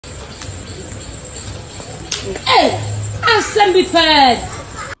Hey, I'm prepared.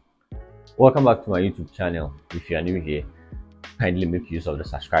 Welcome back to my YouTube channel. If you are new here, kindly make use of the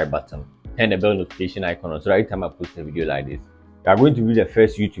subscribe button and the bell notification icon so that every time I post a video like this, you are going to be the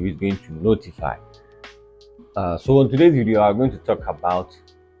first YouTube is going to notify. So in today's video, I'm going to talk about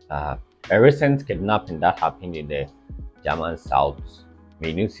a recent kidnapping that happened in the Jaman South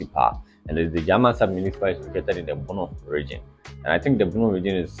municipal, and the Jaman South municipal is located in the Bono region, and I think the Bono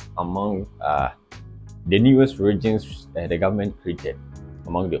region is among the newest regions the government created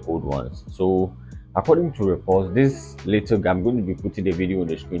among the old ones. So according to reports, this little guy, I'm going to be putting the video on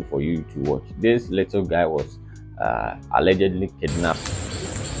the screen for you to watch. This little guy was allegedly kidnapped.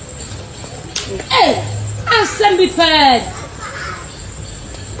 Hey, I'm prepared.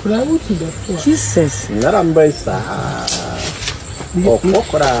 Could I go to the floor? Jesus. Narambesa. Oh,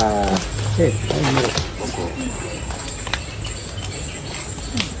 Kokora. Hey,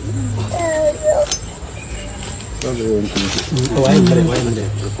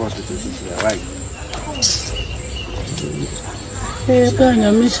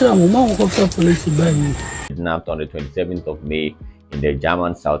 Kidnapped on the 27th of May in the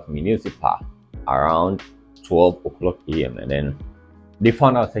Jaman South municipal around 12 o'clock p.m. and then they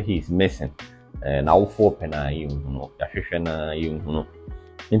found out that he is missing. And now 4 penai,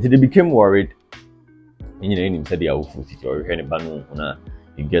 until they became worried. You said they are full city or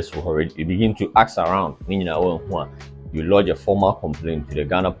you guess worried. You begin to ask around. You lodge a formal complaint to the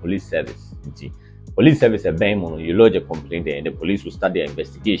Ghana Police Service. Police Service a bang, you lodge a complaint there, and the police will start their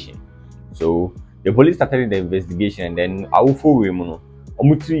investigation. So the police started the investigation, and then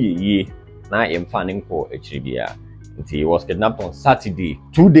he was kidnapped on Saturday.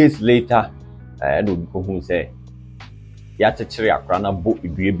 2 days later, so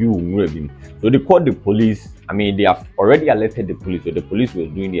they called the police. I mean, they have already alerted the police, so the police was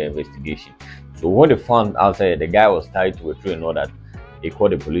doing their investigation. So when they found outside the guy was tied to a tree and all that, they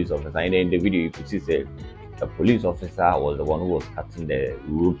called the police officer. And in the video, you could see that the police officer was the one who was cutting the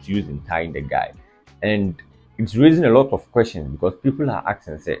ropes used in tying the guy. And it's raising a lot of questions because people are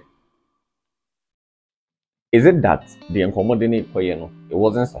asking, say, is it that the incommodate it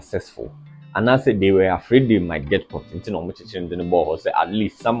wasn't successful? And I said they were afraid they might get caught. Or say at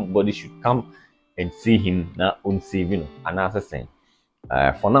least somebody should come and see him now unsaving. And as I said,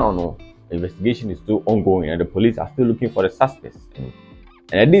 for now, no, investigation is still ongoing, and the police are still looking for the suspects.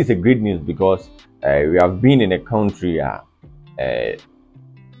 And this is a great news because we have been in a country 3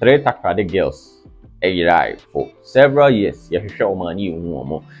 Takrade girls for several years. You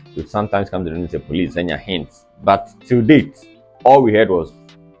sometimes come to the news, the police and your hints, but till date, all we heard was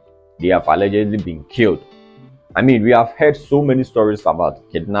they have allegedly been killed. I mean, we have heard so many stories about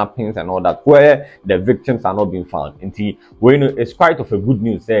kidnappings and all that where the victims are not being found. It's quite of a good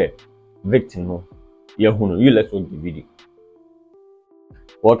news there. Victim, no, you let's watch the video.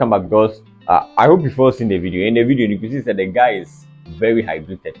 Welcome back, because I hope you've all seen the video. In the video, you can see that the guy is very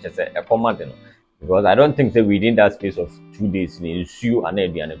hydrated, just a command, because I don't think that within that space of 2 days, and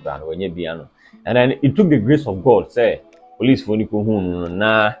then it took the grace of God, say, police for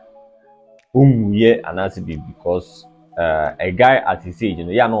na because a guy at his age,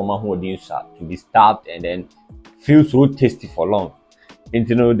 to be stabbed and then feel so tasty for long. And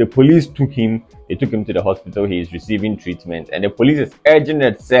the police took him to the hospital. He is receiving treatment, and the police is urging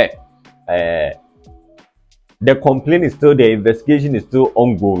that say the complaint is still, the investigation is still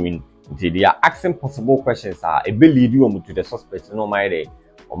ongoing. They are asking possible questions. A bill lead you to the suspects, no matter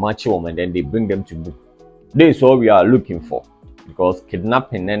or match them, and then they bring them to book. This is what we are looking for, because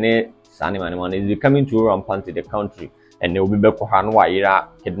kidnapping is becoming too rampant in the country, and there will be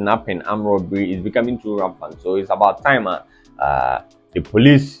kidnapping, armed robbery is becoming too rampant. So it's about time the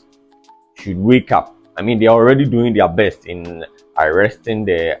police should wake up. I mean, they are already doing their best in arresting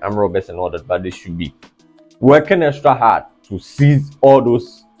the armed robbers and all that, but they should be working extra hard to seize all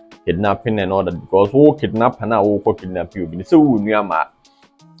those kidnapping and all that, because who kidnap now, who kidnap you. So Nuamah,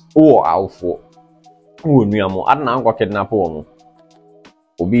 I don't know kidnap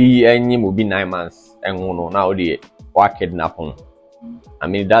Obi any will be 9 months and now they are kidnapping. I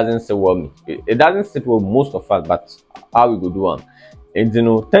mean, it doesn't sit well. It doesn't sit well most of us, but how we go do on. And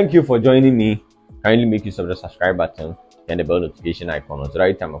thank you for joining me. Kindly make use of the subscribe button and the bell notification icon so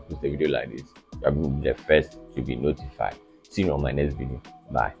every time I post a video like this, you will be the first to be notified. See you on my next video.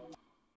 Bye.